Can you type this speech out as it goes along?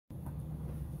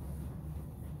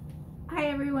Hi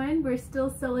everyone, we're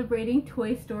still celebrating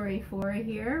Toy Story 4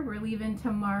 here. We're leaving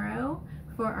tomorrow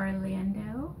for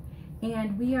Orlando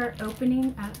and we are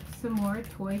opening up some more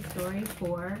Toy Story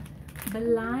 4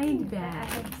 blind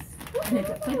bags. And it's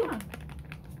upside down.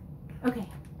 Okay,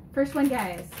 first one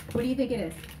guys, what do you think it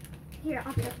is? Here,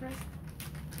 I'll go first.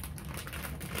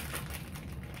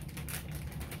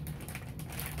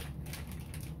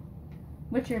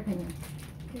 What's your opinion?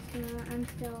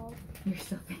 You're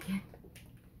still thinking.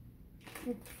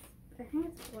 I think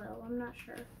it's blue, I'm not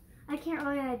sure. I can't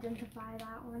really identify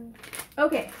that one.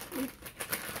 Okay.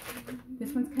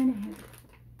 This one's kind of heavy.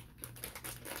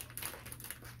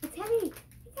 It's heavy.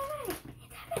 It's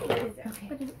heavy. It's heavy.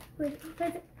 Okay. What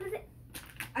is it?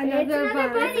 Another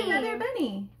bunny. Another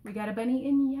bunny. We got a bunny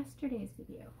in yesterday's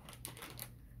video.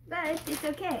 But it's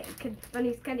okay, because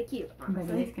Bunny's kind of cute,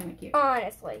 honestly. Bunny's kind of cute.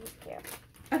 Honestly, he's cute.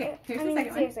 Okay, here's the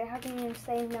second seriously, how can you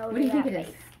say no to that? What do you think it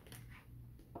is?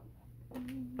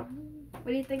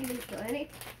 What do you think it is, Delaney?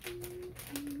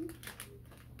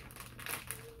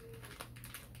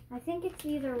 I think it's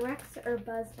either Rex or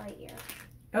Buzz Lightyear.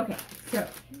 Okay, so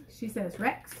she says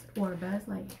Rex or Buzz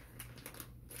Lightyear.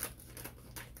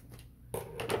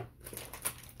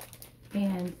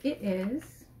 And it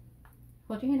is,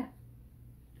 hold your hand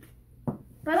up.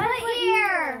 Buzz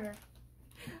Lightyear!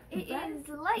 It is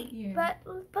light, but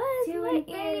Buzz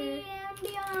Lightyear and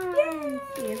beyond.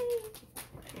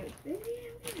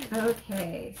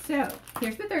 Okay, so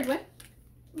here's the third one.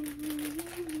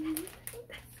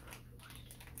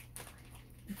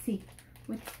 Let's see.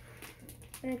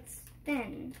 It's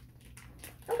thin.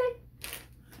 Okay.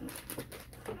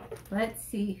 Let's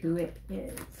see who it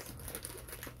is.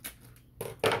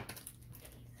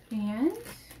 And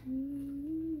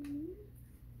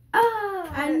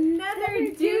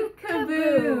another Duke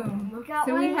Kaboom.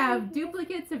 So we have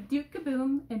duplicates of Duke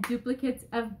Kaboom and duplicates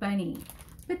of Bunny.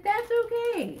 But that's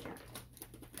okay.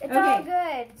 It's all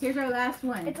good. Here's our last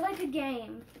one. It's like a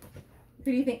game.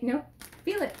 Who do you think? No?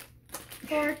 Feel it.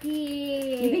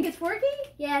 Forky. You think it's Forky?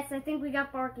 Yes, I think we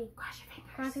got Forky. Cross your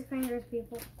fingers. Cross your fingers,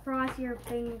 people. Cross your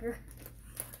finger.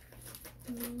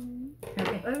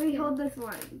 Okay. Let me hold this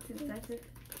one since I took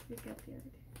up the other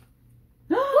two.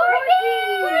 Forky!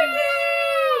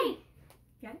 Forky!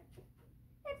 Got it?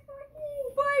 It's Forky!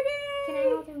 Forky! Can I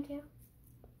hold him too?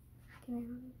 Can I hold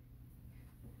him?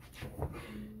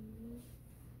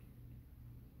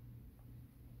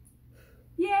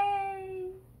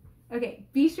 Yay! Okay,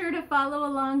 be sure to follow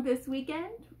along this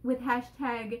weekend with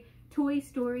hashtag Toy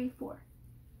Story 4.